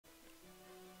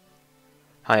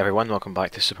Hi everyone, welcome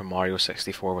back to Super Mario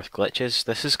 64 with glitches.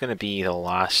 This is going to be the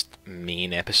last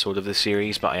main episode of the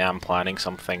series, but I am planning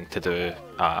something to do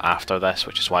after this,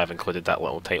 which is why I've included that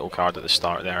little title card at the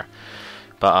start there.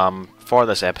 But for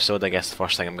this episode, I guess the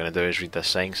first thing I'm going to do is read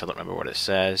this thing, so I don't remember what it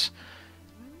says.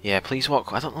 Yeah, please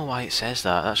walk... I don't know why it says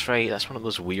that. That's right, that's one of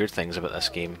those weird things about this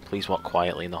game. Please walk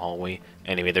quietly in the hallway.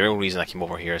 Anyway, the real reason I came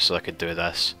over here is so I could do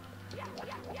this.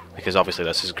 Because obviously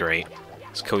this is great.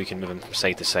 It's cool, you can move them from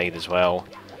side to side as well.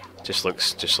 Just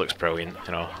looks brilliant,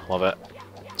 you know, love it.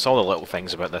 It's all the little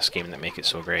things about this game that make it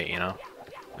so great, you know.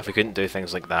 If we couldn't do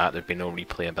things like that, there'd be no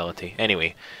replayability.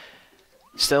 Anyway,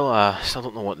 still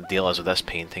don't know what the deal is with this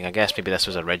painting. I guess maybe this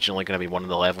was originally going to be one of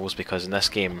the levels, because in this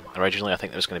game, originally I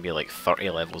think there was going to be like 30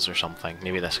 levels or something.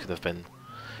 Maybe this could have been...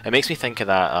 It makes me think of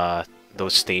that,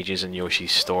 those stages in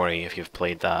Yoshi's Story, if you've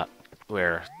played that,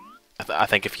 where... I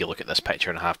think if you look at this picture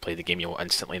and have played the game, you'll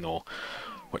instantly know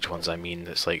which ones I mean.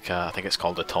 It's like, I think it's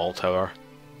called the Tall Tower.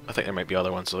 I think there might be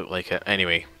other ones that look like it.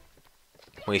 Anyway,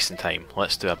 wasting time.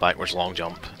 Let's do a backwards long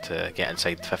jump to get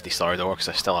inside the 50-star door, because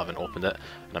I still haven't opened it,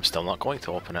 and I'm still not going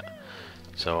to open it.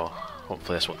 So,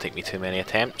 hopefully this won't take me too many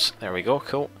attempts. There we go,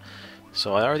 cool.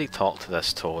 So I already talked to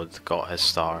this Toad, got his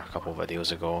star a couple of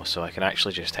videos ago, so I can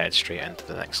actually just head straight into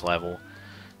the next level,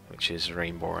 which is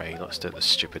Rainbow Ride. Let's do it the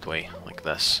stupid way, like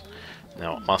this.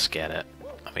 Now, must get it.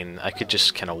 I mean, I could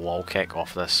just kind of wall kick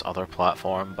off this other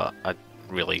platform, but I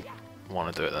really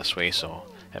want to do it this way, so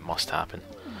it must happen.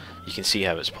 You can see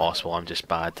how it's possible, I'm just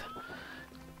bad.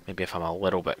 Maybe if I'm a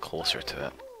little bit closer to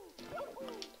it.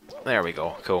 There we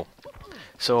go, cool.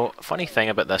 So, funny thing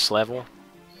about this level,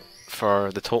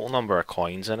 for the total number of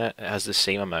coins in it, it has the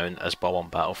same amount as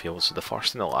Bob-omb Battlefield, so the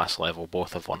first and the last level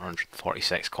both have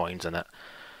 146 coins in it.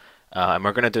 And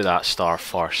we're going to do that star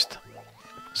first.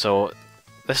 So,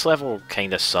 this level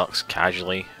kind of sucks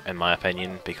casually, in my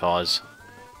opinion, because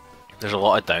there's a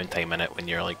lot of downtime in it when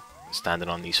you're like standing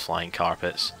on these flying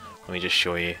carpets. Let me just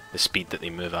show you the speed that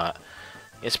they move at.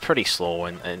 It's pretty slow,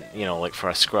 and you know, like for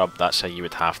a scrub, that's how you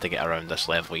would have to get around this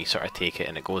level. You sort of take it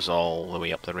and it goes all the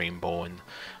way up the rainbow, and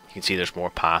you can see there's more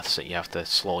paths that you have to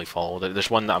slowly follow. There's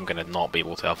one that I'm going to not be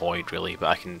able to avoid really, but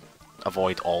I can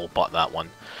avoid all but that one.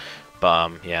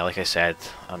 But yeah, like I said,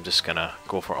 I'm just gonna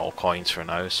go for all coins for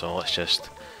now, so let's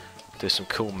just do some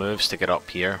cool moves to get up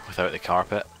here without the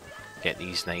carpet. Get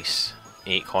these nice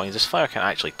 8 coins. This fire can't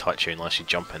actually touch you unless you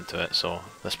jump into it, so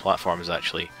this platform is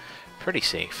actually pretty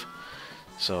safe.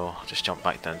 So I'll just jump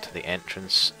back down to the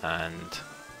entrance, and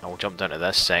I'll jump down to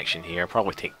this section here.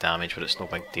 Probably take damage, but it's no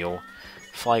big deal.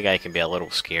 Fly guy can be a little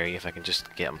scary. If I can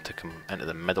just get him to come into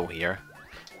the middle here,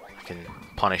 I can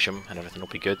punish him and everything will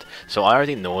be good. So I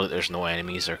already know that there's no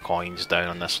enemies or coins down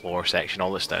on this lower section.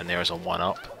 All that's down there is a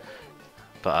 1-up.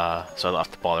 But so I don't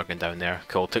have to bother going down there.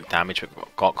 Cool, took damage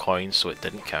but got coins, so it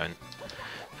didn't count.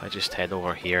 If I just head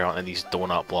over here onto these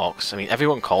donut blocks, I mean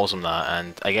everyone calls them that,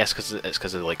 and I guess it's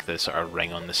because of like the sort of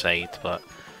ring on the side, but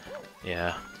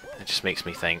yeah, it just makes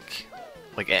me think.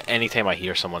 Like anytime I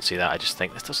hear someone say that, I just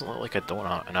think this doesn't look like a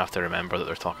donut, and I have to remember that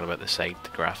they're talking about the side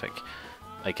graphic,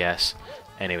 I guess.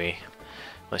 Anyway,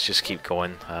 let's just keep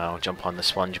going. I'll jump on the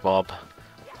SpongeBob.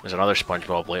 There's another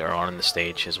SpongeBob later on in the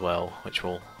stage as well, which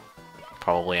we'll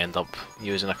probably end up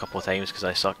using a couple of times because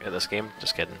I suck at this game.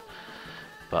 Just kidding.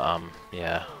 But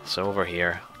yeah, so over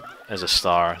here is a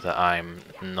star that I'm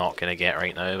not going to get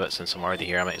right now, but since I'm already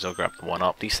here I might as well grab the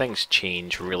 1-up. These things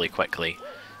change really quickly,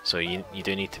 so you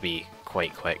do need to be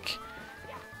quite quick.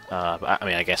 But I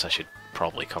mean, I guess I should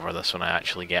probably cover this when I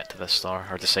actually get to this star,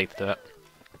 or decide to do it.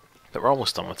 But we're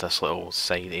almost done with this little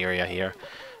side area here.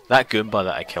 That Goomba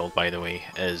that I killed, by the way,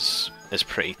 is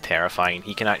pretty terrifying.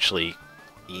 He can actually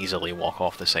easily walk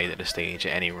off the side of the stage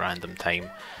at any random time,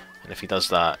 and if he does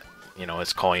that, you know,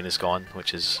 his coin is gone,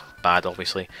 which is bad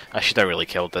obviously. I should have really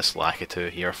killed this Lakitu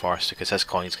here first, because his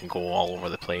coins can go all over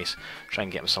the place. Try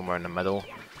and get him somewhere in the middle.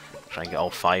 Try and get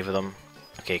all 5 of them.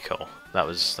 Okay, cool. That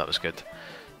was good.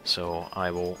 So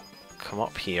I will come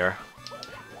up here,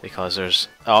 because there's...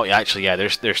 Oh, yeah, actually, yeah,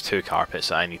 there's 2 carpets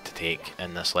that I need to take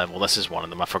in this level. This is one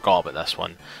of them. I forgot about this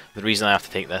one. The reason I have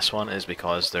to take this one is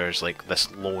because there's, like,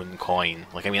 this lone coin.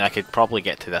 Like, I mean, I could probably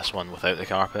get to this one without the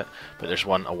carpet, but there's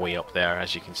one away up there,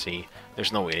 as you can see.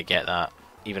 There's no way to get that,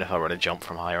 even if I were to jump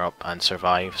from higher up and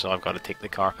survive, so I've got to take the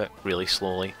carpet really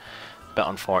slowly. Bit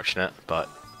unfortunate, but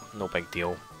no big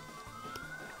deal.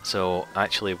 So,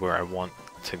 actually, where I want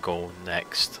to go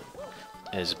next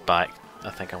is back... I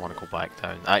think I want to go back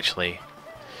down. Actually,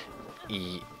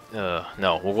 no,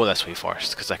 we'll go this way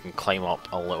first, because I can climb up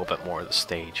a little bit more of the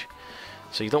stage.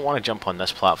 So you don't want to jump on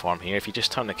this platform here. If you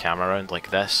just turn the camera around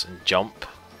like this and jump,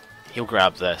 he'll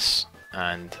grab this,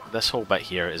 and this whole bit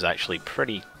here is actually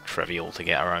pretty trivial to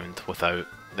get around without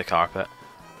the carpet.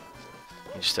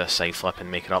 You just do a side flip and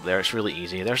make it up there. It's really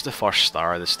easy. There's the first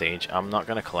star of the stage. I'm not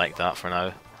going to collect that for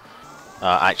now.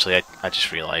 Actually, I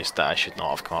just realised that I should not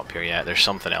have come up here yet. There's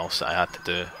something else that I had to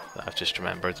do that I've just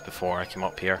remembered before I came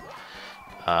up here.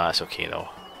 It's okay though.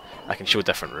 I can show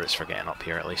different routes for getting up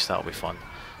here at least. That'll be fun.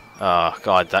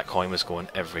 God, that coin was going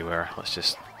everywhere. Let's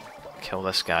just kill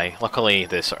this guy. Luckily,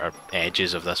 the sort of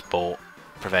edges of this bolt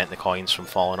prevent the coins from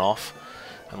falling off,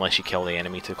 unless you kill the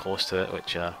enemy too close to it,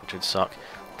 which would suck.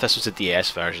 If this was a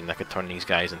DS version, I could turn these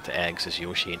guys into eggs as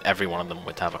Yoshi, and every one of them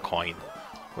would have a coin,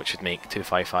 which would make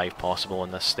 255 possible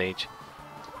in this stage.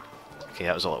 Okay,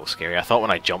 that was a little scary. I thought when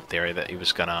I jumped there that he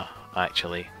was gonna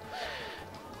actually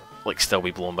like still be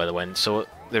blown by the wind. So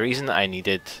the reason that I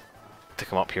needed to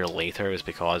come up here later is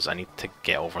because I need to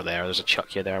get over there. There's a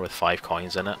Chuckya there with 5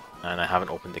 coins in it, and I haven't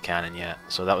opened the cannon yet,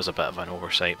 so that was a bit of an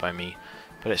oversight by me,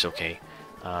 but it's okay.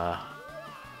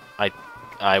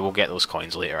 I will get those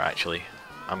coins later actually.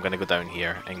 I'm going to go down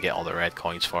here and get all the red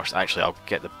coins first. Actually, I'll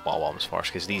get the bob-ombs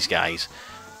first, because these guys,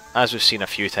 as we've seen a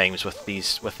few times with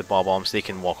the bob-ombs, they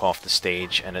can walk off the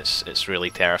stage, and it's really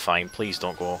terrifying. Please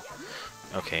don't go.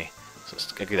 Okay, so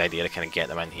it's a good idea to kind of get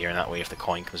them in here, and that way if the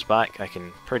coin comes back, I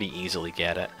can pretty easily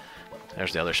get it.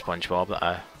 There's the other SpongeBob that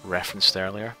I referenced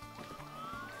earlier.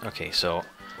 Okay, so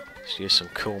let's use some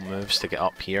cool moves to get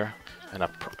up here, in a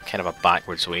kind of a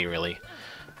backwards way really.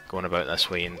 Going about this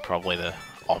way and probably the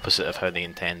opposite of how they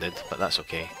intended, but that's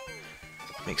okay.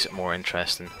 Makes it more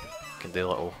interesting. You can do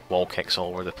little wall kicks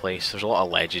all over the place. There's a lot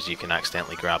of ledges you can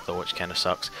accidentally grab though, which kind of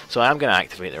sucks. So I am going to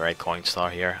activate the red coin star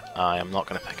here. I am not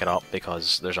going to pick it up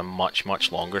because there's a much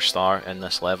longer star in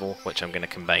this level, which I'm going to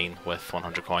combine with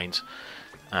 100 coins.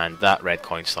 And that red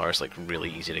coin star is like really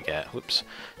easy to get. Whoops.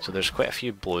 So there's quite a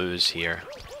few blues here.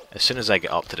 As soon as I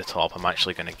get up to the top, I'm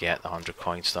actually going to get the 100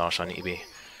 coin star, so I need to be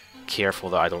careful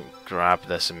that I don't grab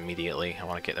this immediately. I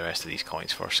want to get the rest of these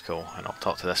coins first. Cool. And I'll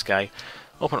talk to this guy.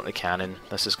 Open up the cannon.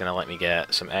 This is going to let me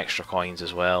get some extra coins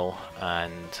as well,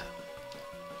 and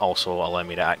also allow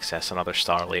me to access another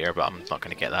star later, but I'm not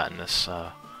going to get that in this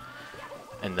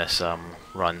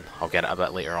run. I'll get it a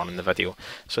bit later on in the video.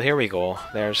 So here we go.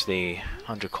 There's the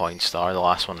 100 coin star, the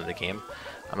last one of the game.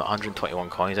 I'm at 121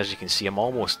 coins. As you can see, I'm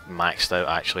almost maxed out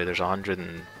actually. There's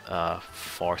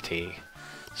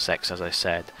 146 as I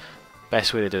said.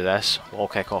 Best way to do this, wall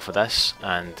kick off of this,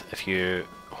 and if you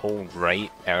hold right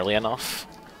early enough,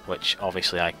 which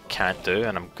obviously I can't do,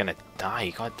 and I'm gonna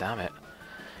die, god damn it.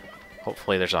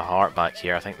 Hopefully there's a heart back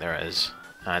here, I think there is.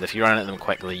 And if you run into them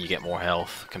quickly, you get more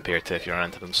health compared to if you run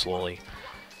into them slowly.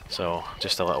 So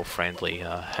just a little friendly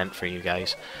hint for you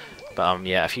guys. But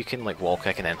yeah, if you can like wall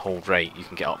kick and then hold right, you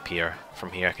can get up here.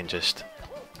 From here I can just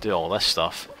do all this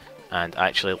stuff. And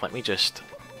actually, let me just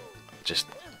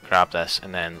grab this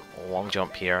and then long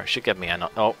jump here. Should give me a...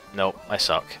 Oh, no, I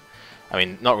suck. I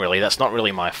mean, not really. That's not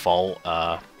really my fault.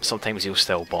 Sometimes you'll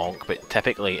still bonk, but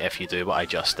typically if you do what I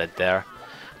just did there,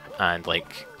 and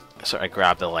like sort of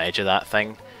grab the ledge of that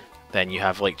thing, then you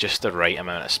have like just the right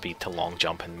amount of speed to long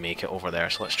jump and make it over there.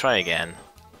 So let's try again.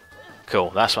 Cool,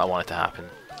 that's what I wanted to happen.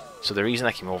 So the reason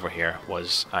I came over here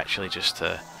was actually just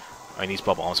to... I mean, these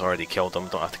bob-ombs already killed them,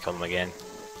 don't have to kill them again.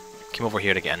 Came over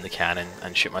here to get in the cannon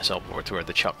and shoot myself over to where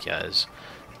the Chuckya is.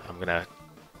 I'm gonna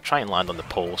try and land on the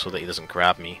pole so that he doesn't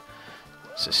grab me.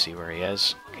 Let's just see where he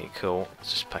is. Okay, cool.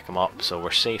 Let's just pick him up. So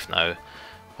we're safe now.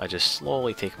 I just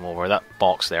slowly take him over. That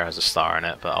box there has a star in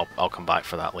it, but I'll come back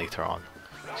for that later on.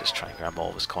 Just try and grab all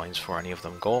of his coins before any of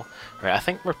them go. Right, I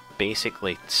think we're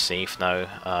basically safe now.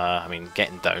 I mean,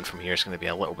 getting down from here is going to be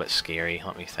a little bit scary.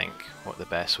 Let me think what the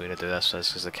best way to do this is,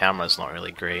 because the camera's not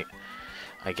really great.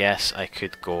 I guess I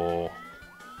could go,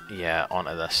 yeah,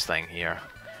 onto this thing here.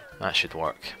 That should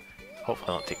work.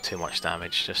 Hopefully I don't take too much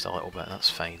damage, just a little bit, that's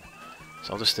fine.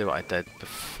 So I'll just do what I did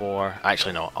before.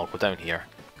 Actually no, I'll go down here,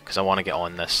 because I want to get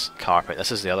on this carpet.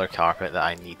 This is the other carpet that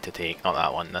I need to take, not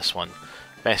that one, this one.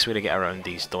 Best way to get around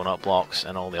these donut blocks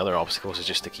and all the other obstacles is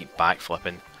just to keep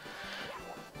backflipping,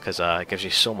 because it gives you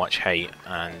so much height,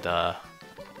 and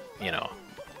you know,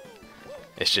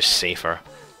 it's just safer.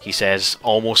 He says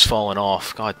almost fallen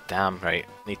off. God damn, right.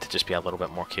 Need to just be a little bit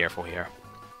more careful here.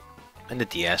 In the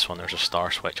DS one, there's a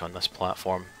star switch on this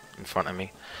platform in front of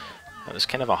me. It was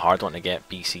kind of a hard one to get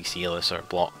BCC-less or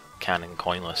block cannon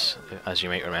coinless, as you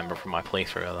might remember from my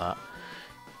playthrough of that.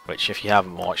 Which, if you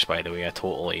haven't watched, by the way, I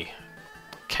totally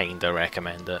kinda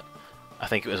recommend it. I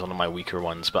think it was one of my weaker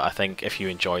ones, but I think if you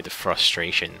enjoy the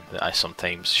frustration that I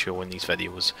sometimes show in these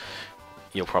videos,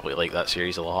 you'll probably like that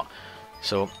series a lot.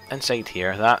 So inside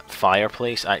here, that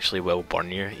fireplace actually will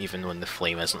burn you even when the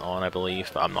flame isn't on, I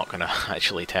believe, but I'm not going to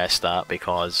actually test that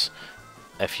because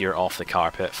if you're off the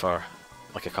carpet for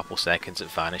like a couple seconds, it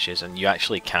vanishes, and you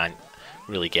actually can't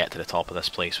really get to the top of this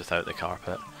place without the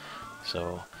carpet.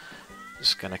 So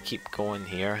just gonna keep going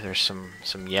here. There's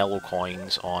some yellow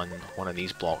coins on one of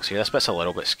these blocks here. This bit's a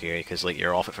little bit scary because like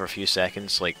you're off it for a few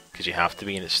seconds, like because you have to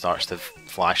be, and it starts to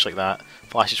flash like that.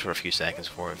 Flashes for a few seconds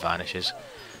before it vanishes.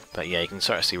 But yeah, you can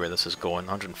sort of see where this is going.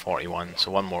 141.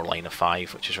 So one more line of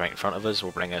 5, which is right in front of us,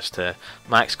 will bring us to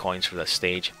max coins for this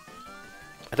stage.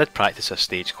 I did practice this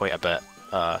stage quite a bit.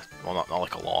 Well, not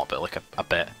like a lot, but like a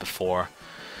bit before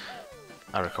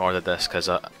I recorded this, because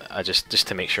I just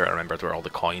to make sure I remembered where all the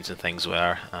coins and things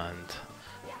were, and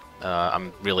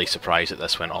I'm really surprised that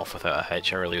this went off without a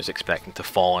hitch. I really was expecting to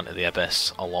fall into the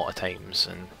abyss a lot of times,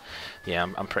 and yeah,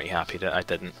 I'm pretty happy that I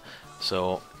didn't.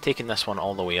 So taking this one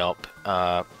all the way up,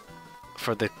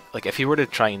 for the if you were to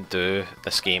try and do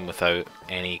this game without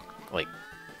any like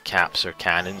caps or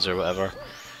cannons or whatever,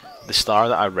 the star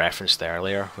that I referenced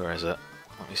earlier, where is it?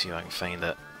 Let me see if I can find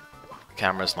it.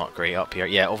 Camera's not great up here.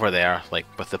 Yeah, over there, like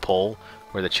with the pole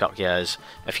where the chuck is.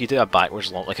 If you do a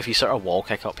backwards long, like if you sort of wall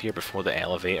kick up here before the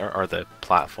elevator or the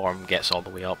platform gets all the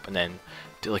way up, and then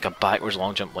do like a backwards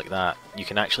long jump like that, you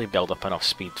can actually build up enough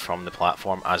speed from the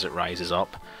platform as it rises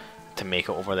up to make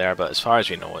it over there. But as far as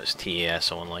we know, it's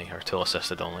TAS only, or tool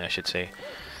assisted only, I should say.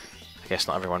 I guess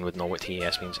not everyone would know what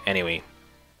TAS means. Anyway,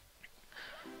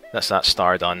 that's that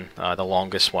star done. The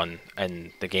longest one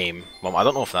in the game. Well, I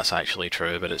don't know if that's actually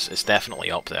true, but it's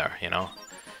definitely up there, you know.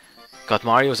 God,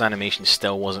 Mario's animation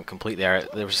still wasn't complete there.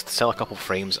 There was still a couple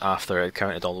frames after it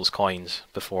counted all those coins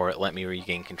before it let me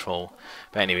regain control.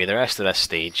 But anyway, the rest of this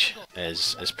stage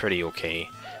is pretty okay.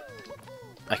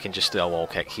 I can just do a wall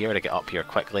kick here to get up here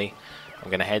quickly. I'm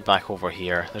going to head back over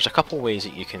here. There's a couple ways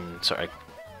that you can sort of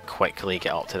quickly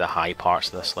get up to the high parts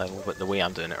of this level, but the way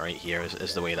I'm doing it right here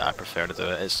is the way that I prefer to do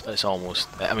it. It's almost,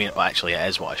 I mean, actually it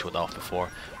is what I showed off before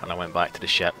when I went back to the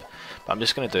ship, but I'm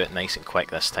just going to do it nice and quick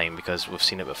this time because we've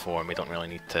seen it before and we don't really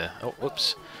need to. Oh,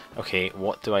 whoops. Okay,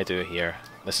 what do I do here?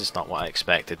 This is not what I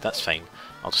expected. That's fine.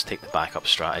 I'll just take the backup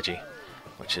strategy,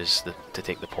 which is to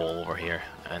take the pole over here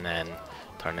and then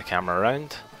turn the camera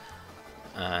around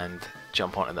and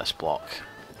jump onto this block,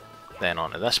 then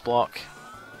onto this block,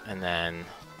 and then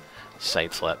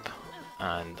side flip,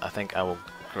 and I think I will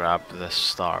grab this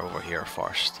star over here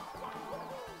first.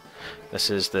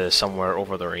 This is the Somewhere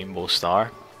Over the Rainbow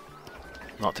star,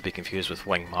 not to be confused with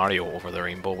Wing Mario Over the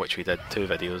Rainbow, which we did 2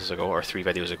 videos ago, or 3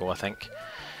 videos ago I think.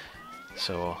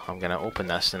 So I'm going to open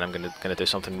this and I'm going to do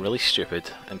something really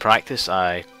stupid. In practice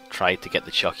I tried to get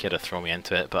the Chuck here to throw me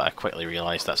into it, but I quickly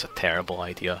realised that's a terrible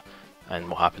idea, and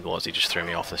what happened was he just threw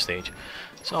me off the stage.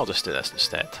 So I'll just do this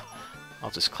instead. I'll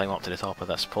just climb up to the top of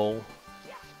this pole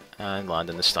and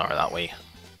land in the star that way.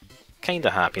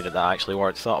 Kinda happy that that actually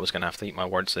worked. Thought I was going to have to eat my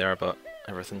words there, but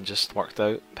everything just worked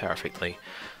out perfectly.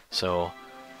 So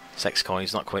 6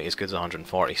 coins, not quite as good as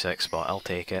 146, but I'll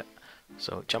take it.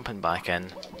 So jumping back in.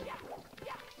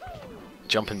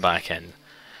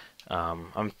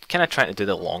 I'm kind of trying to do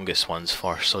the longest ones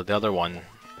first, so the other one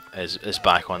is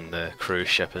back on the cruise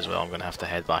ship as well. I'm going to have to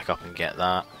head back up and get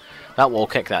that. That wall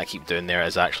kick that I keep doing there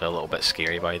is actually a little bit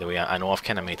scary, by the way. I know I've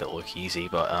kind of made it look easy,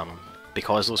 but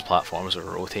because those platforms are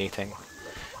rotating,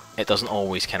 it doesn't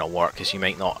always kind of work, because you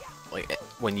might not, like,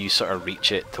 when you sort of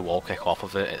reach it to wall kick off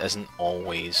of it, it isn't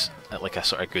always at like a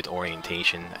sort of good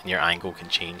orientation, and your angle can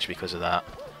change because of that.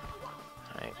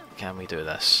 Right, can we do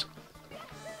this?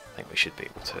 I think we should be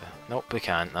able to. Nope, we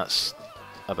can't. That's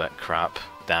a bit crap.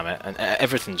 Damn it. And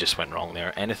everything just went wrong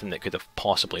there. Anything that could have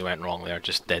possibly went wrong there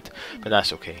just did. But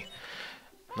that's okay.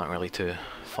 Not really too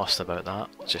fussed about that.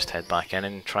 Just head back in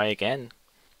and try again.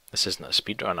 This isn't a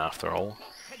speedrun after all.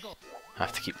 I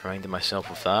have to keep reminding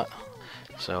myself of that.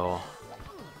 So,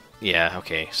 yeah,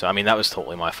 okay. So, I mean, that was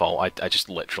totally my fault. I just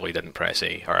literally didn't press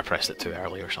A, or I pressed it too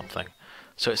early or something.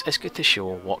 So it's good to show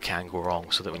what can go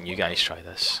wrong, so that when you guys try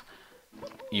this,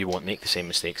 you won't make the same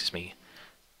mistakes as me.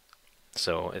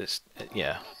 So,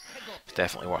 yeah, it's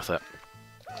definitely worth it.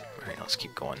 Right, let's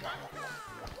keep going.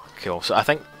 Cool, so I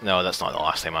think, no, that's not the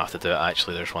last time I have to do it.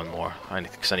 Actually, there's one more,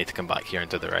 because I need to come back here and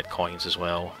do the red coins as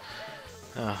well.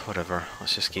 Whatever,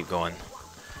 let's just keep going.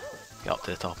 Get up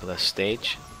to the top of this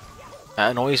stage. It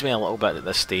annoys me a little bit that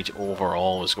this stage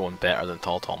overall is going better than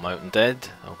Tall Tall Mountain did.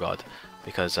 Oh god,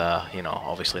 because, you know,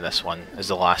 obviously this one is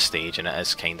the last stage and it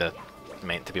is kind of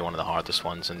meant to be one of the hardest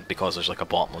ones, and because there's like a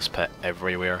bottomless pit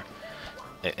everywhere,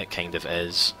 it kind of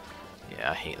is.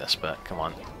 Yeah, I hate this bit, come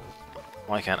on.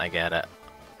 Why can't I get it?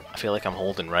 I feel like I'm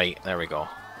holding right. There we go.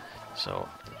 So,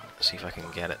 let's see if I can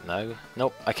get it now.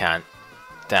 Nope, I can't.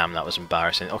 Damn, that was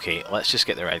embarrassing. Okay, let's just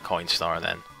get the red coin star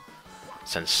then,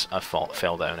 since I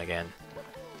fell down again.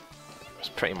 It's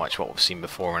pretty much what we've seen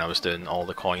before when I was doing all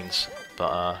the coins,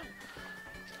 but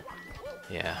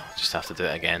yeah, just have to do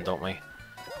it again, don't we?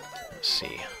 Let's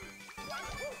see.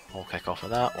 Wall kick off of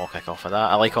that, wall kick off of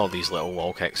that. I like all these little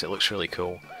wall kicks, it looks really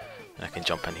cool. I can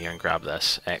jump in here and grab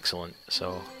this, excellent.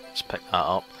 So let's pick that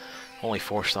up. Only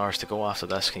 4 stars to go after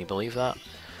this, can you believe that?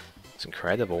 It's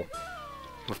incredible.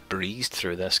 We've breezed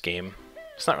through this game.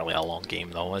 It's not really a long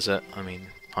game though, is it? I mean,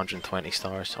 120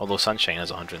 stars. Although Sunshine has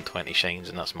 120 shines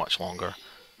and that's much longer.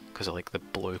 Because of like the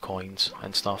blue coins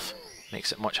and stuff.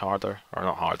 Makes it much harder. Or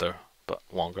not harder, but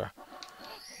longer.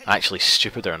 Actually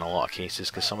stupider in a lot of cases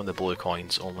because some of the blue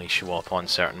coins only show up on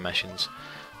certain missions.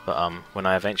 But when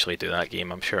I eventually do that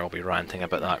game, I'm sure I'll be ranting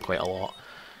about that quite a lot.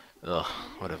 Ugh,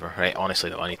 whatever. Right, honestly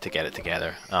though, I need to get it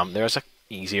together. There's a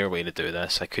easier way to do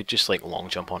this. I could just like long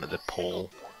jump onto the pole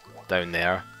down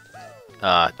there.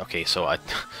 Okay, so I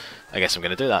guess I'm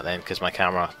going to do that then, because my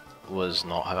camera was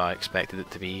not how I expected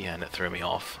it to be, and it threw me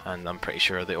off, and I'm pretty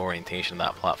sure the orientation of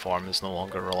that platform is no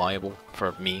longer reliable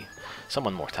for me.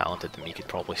 Someone more talented than me could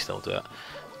probably still do it,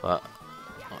 but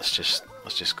let's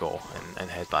just go and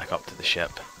head back up to the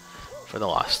ship for the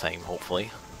last time,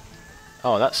 hopefully.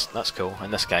 Oh, that's cool,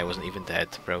 and this guy wasn't even dead.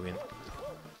 Brilliant.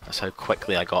 That's how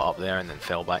quickly I got up there and then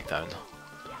fell back down.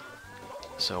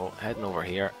 So, heading over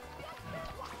here.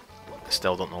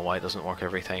 Still don't know why it doesn't work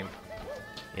every time.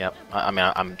 Yep, I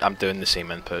mean, I'm doing the same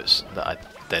inputs that I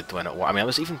did when it worked. I mean, I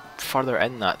was even further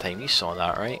in that time, you saw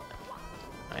that, right?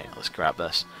 Right, let's grab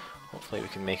this. Hopefully we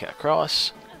can make it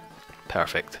across.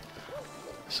 Perfect.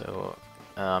 So,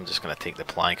 I'm just going to take the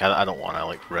plank. I don't want to,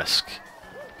 like, risk,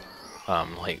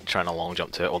 like, trying to long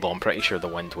jump to it, although I'm pretty sure the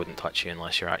wind wouldn't touch you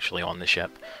unless you're actually on the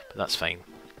ship, but that's fine.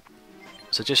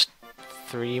 So just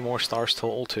 3 more stars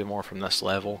total, 2 more from this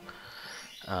level.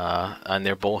 And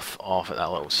they're both off at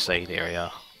that little side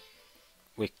area.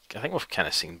 I think we've kind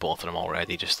of seen both of them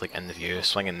already, just like in the view.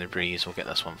 Swing in the breeze, we'll get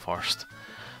this one first.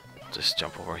 Just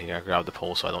jump over here, grab the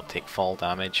pole so I don't take fall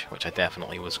damage, which I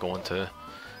definitely was going to.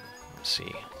 Let's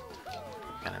see.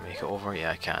 Can I make it over?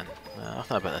 Yeah, I can.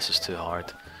 Nothing about this is too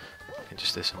hard. I can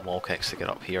just do some wall kicks to get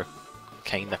up here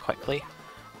kinda quickly.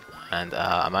 And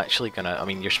I'm actually gonna, I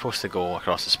mean, you're supposed to go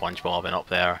across the SpongeBob and up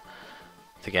there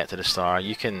to get to the star.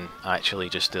 You can actually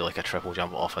just do like a triple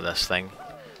jump off of this thing,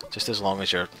 just as long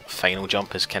as your final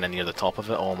jump is kind of near the top of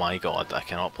it. Oh my god, I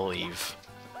cannot believe,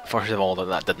 first of all,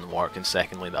 that didn't work, and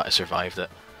secondly that I survived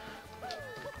it.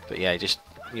 But yeah,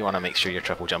 you want to make sure your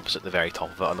triple jump is at the very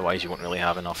top of it, otherwise you won't really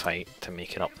have enough height to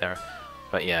make it up there.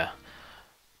 But yeah,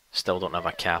 still don't have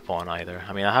a cap on either.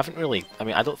 I mean,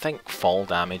 I don't think fall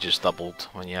damage is doubled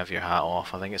when you have your hat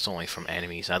off. I think it's only from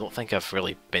enemies. I don't think I've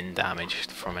really been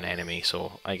damaged from an enemy,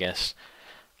 so I guess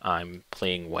I'm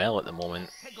playing well at the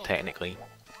moment, technically.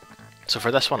 So for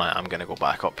this one, I'm going to go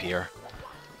back up here,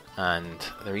 and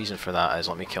the reason for that is,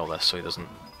 let me kill this so he doesn't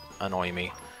annoy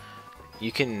me.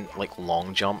 You can like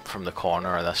long jump from the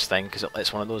corner of this thing, because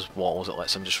it's one of those walls that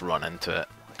lets him just run into it.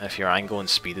 If your angle and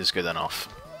speed is good enough,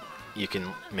 you can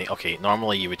make, okay,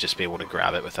 normally you would just be able to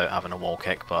grab it without having a wall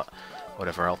kick, but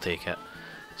whatever, I'll take it.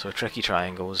 So tricky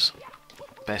triangles,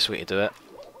 best way to do it,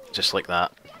 just like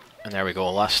that. And there we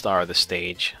go, last star of the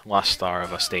stage, last star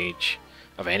of a stage,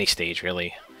 of any stage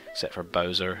really, except for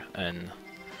Bowser in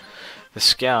the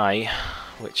sky,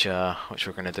 which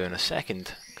we're going to do in a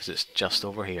second, because it's just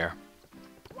over here.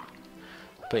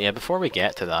 But yeah, before we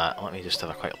get to that, let me just have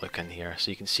a quick look in here,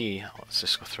 so you can see, let's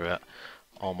just go through it.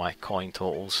 All my coin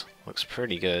totals looks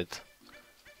pretty good,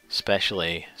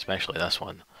 especially this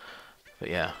one. But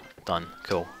yeah, done,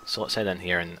 cool. So let's head in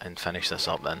here and finish this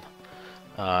up then.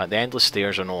 The endless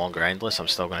stairs are no longer endless. I'm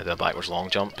still going to do a backwards long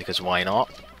jump because why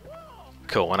not?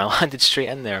 Cool, and I landed straight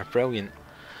in there, brilliant.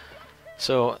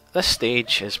 So this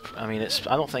stage is, I mean,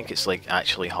 I don't think it's like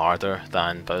actually harder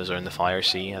than Bowser in the Fire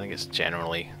Sea. I think it's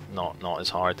generally not as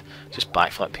hard. Just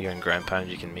backflip here and ground pound,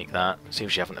 you can make that.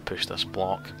 Saves you having to push this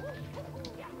block.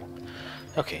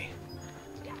 Okay,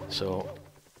 so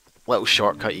little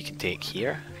shortcut you can take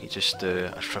here. You just do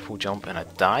a triple jump and a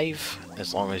dive.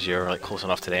 As long as you're like close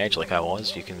enough to the edge, like I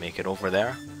was, you can make it over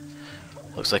there.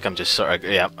 Looks like I'm just sort of,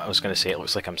 yeah, I was going to say it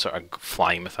looks like I'm sort of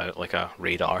flying without like a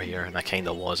radar here, and I kind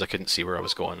of was. I couldn't see where I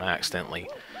was going. I accidentally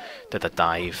did a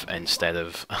dive instead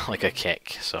of like a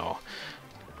kick, so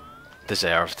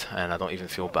deserved, and I don't even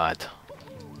feel bad.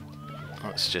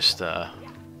 Let's just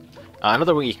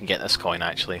another way you can get this coin,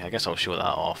 actually, I guess I'll show that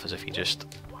off, is if you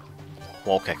just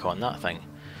wall kick on that thing,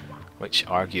 which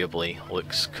arguably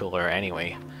looks cooler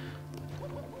anyway.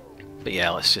 But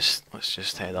yeah, let's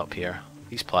just head up here.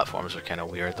 These platforms are kind of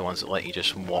weird, the ones that let you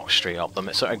just walk straight up them.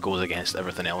 It sort of goes against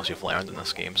everything else you've learned in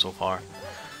this game so far.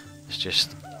 Let's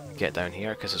just get down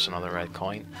here because there's another red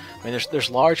coin. I mean, there's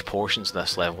large portions of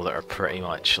this level that are pretty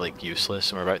much like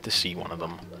useless, and we're about to see one of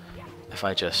them. If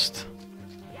I just...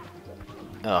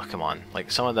 Oh, come on.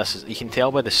 Like, some of this is... You can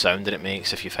tell by the sound that it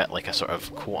makes if you've hit like a sort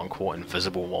of quote-unquote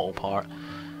invisible wall part,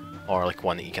 or like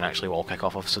one that you can actually wall kick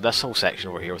off of. So this whole section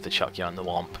over here with the chuck you on the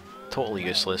womp, totally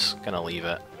useless. Gonna leave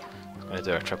it. Gonna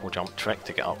do a triple jump trick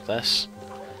to get up this.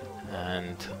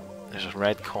 And there's a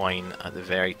red coin at the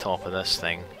very top of this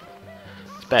thing.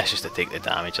 It's best just to take the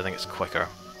damage, I think it's quicker.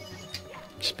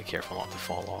 Just be careful not to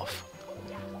fall off.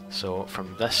 So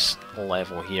from this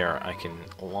level here, I can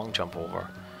long jump over.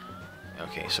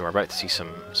 Okay, so we're about to see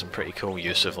some pretty cool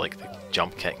use of like the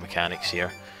jump kick mechanics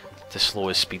here to slow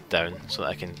his speed down so that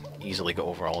I can easily get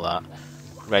over all that.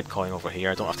 Red coin over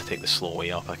here, I don't have to take the slow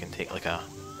way up, I can take like a...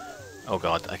 Oh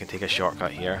god, I can take a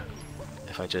shortcut here.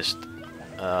 If I just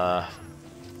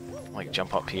like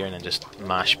jump up here and then just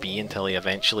mash B until he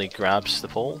eventually grabs the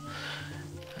pole.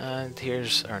 And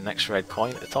here's our next red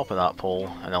coin at the top of that pole,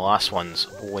 and the last one's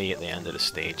way at the end of the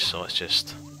stage, so let's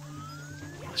just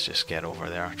get over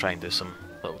there, try and do some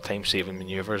little time-saving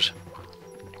maneuvers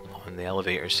on the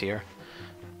elevators here.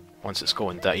 Once it's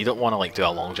going down, you don't want to like do a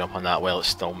long jump on that while it's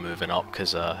still moving up,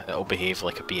 because it'll behave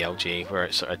like a BLJ where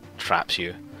it sort of traps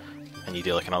you, and you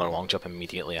do like another long jump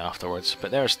immediately afterwards.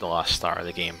 But there's the last star of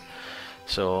the game.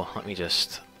 So let me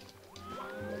just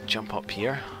jump up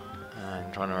here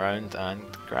and run around and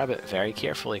grab it very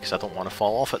carefully because I don't want to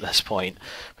fall off at this point.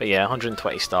 But yeah,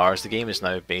 120 stars. The game is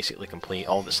now basically complete.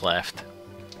 All that's left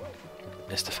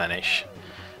is to finish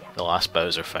the last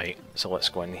Bowser fight. So let's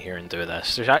go in here and do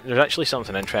this. There's actually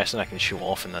something interesting I can show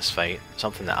off in this fight.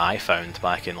 Something that I found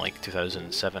back in like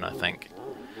 2007, I think.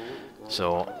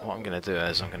 So what I'm going to do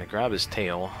is I'm going to grab his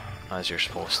tail, as you're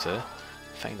supposed to.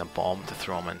 Find a bomb to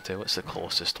throw him into. What's the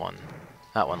closest one?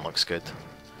 That one looks good.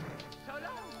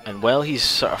 And while he's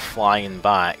sort of flying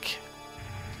back...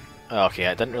 Okay,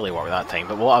 it didn't really work that time,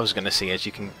 but what I was going to say is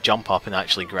you can jump up and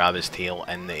actually grab his tail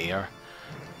in the air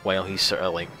while he's sort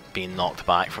of like being knocked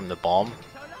back from the bomb.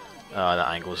 That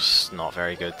angle's not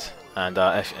very good. And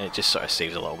if it just sort of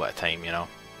saves a little bit of time, you know.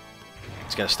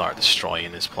 He's going to start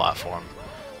destroying his platform,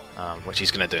 which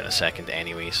he's going to do in a second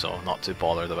anyway, so not too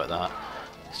bothered about that.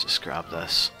 Let's just grab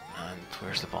this, and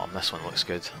where's the bomb? This one looks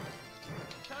good.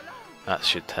 That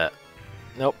should hit.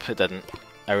 Nope, it didn't.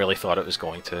 I really thought it was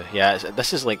going to. Yeah,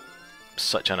 this is like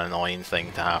such an annoying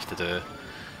thing to have to do.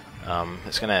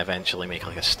 It's going to eventually make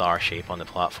like a star shape on the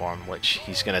platform, which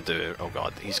he's going to do. Oh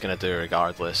god, he's going to do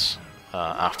regardless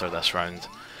after this round.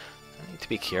 I need to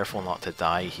be careful not to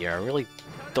die here. I really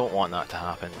don't want that to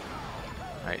happen.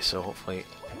 Right, so hopefully...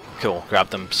 Cool,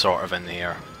 grabbed him sort of in the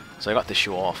air. So I got to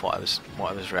show off what I was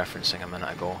referencing a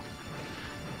minute ago.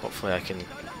 Hopefully I can...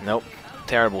 Nope,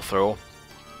 terrible throw.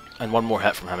 And one more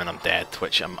hit from him and I'm dead,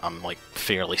 which I'm like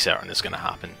fairly certain is going to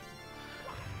happen.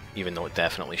 Even though it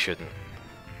definitely shouldn't.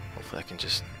 Hopefully I can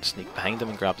just sneak behind him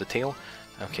and grab the tail.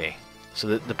 Okay,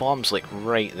 so the bomb's like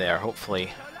right there,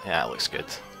 hopefully... Yeah, it looks good.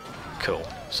 Cool.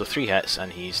 So 3 hits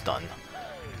and he's done.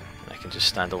 I can just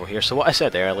stand over here. So what I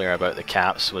said earlier about the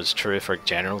caps was true for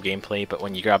general gameplay, but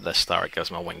when you grab this star it gives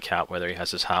him a wing cap whether he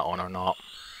has his hat on or not.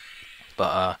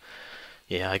 But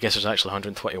yeah, I guess there's actually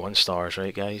 121 stars,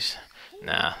 right guys?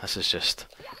 Nah, this is just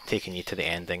taking you to the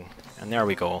ending. And there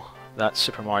we go. That's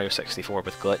Super Mario 64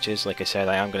 with glitches. Like I said,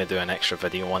 I am going to do an extra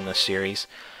video on this series,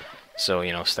 so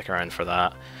you know, stick around for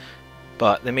that.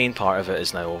 But the main part of it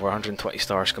is now over. 120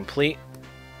 stars complete.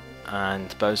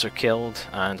 And Bowser killed,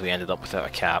 and we ended up without a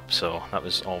cap, so that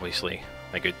was obviously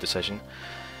a good decision.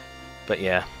 But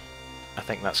yeah, I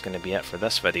think that's going to be it for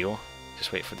this video.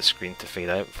 Just wait for the screen to fade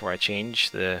out before I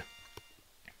change the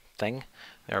thing.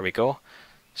 There we go.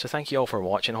 So thank you all for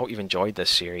watching. I hope you've enjoyed this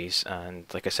series, and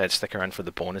like I said, stick around for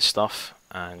the bonus stuff,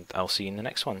 and I'll see you in the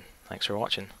next one. Thanks for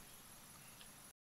watching.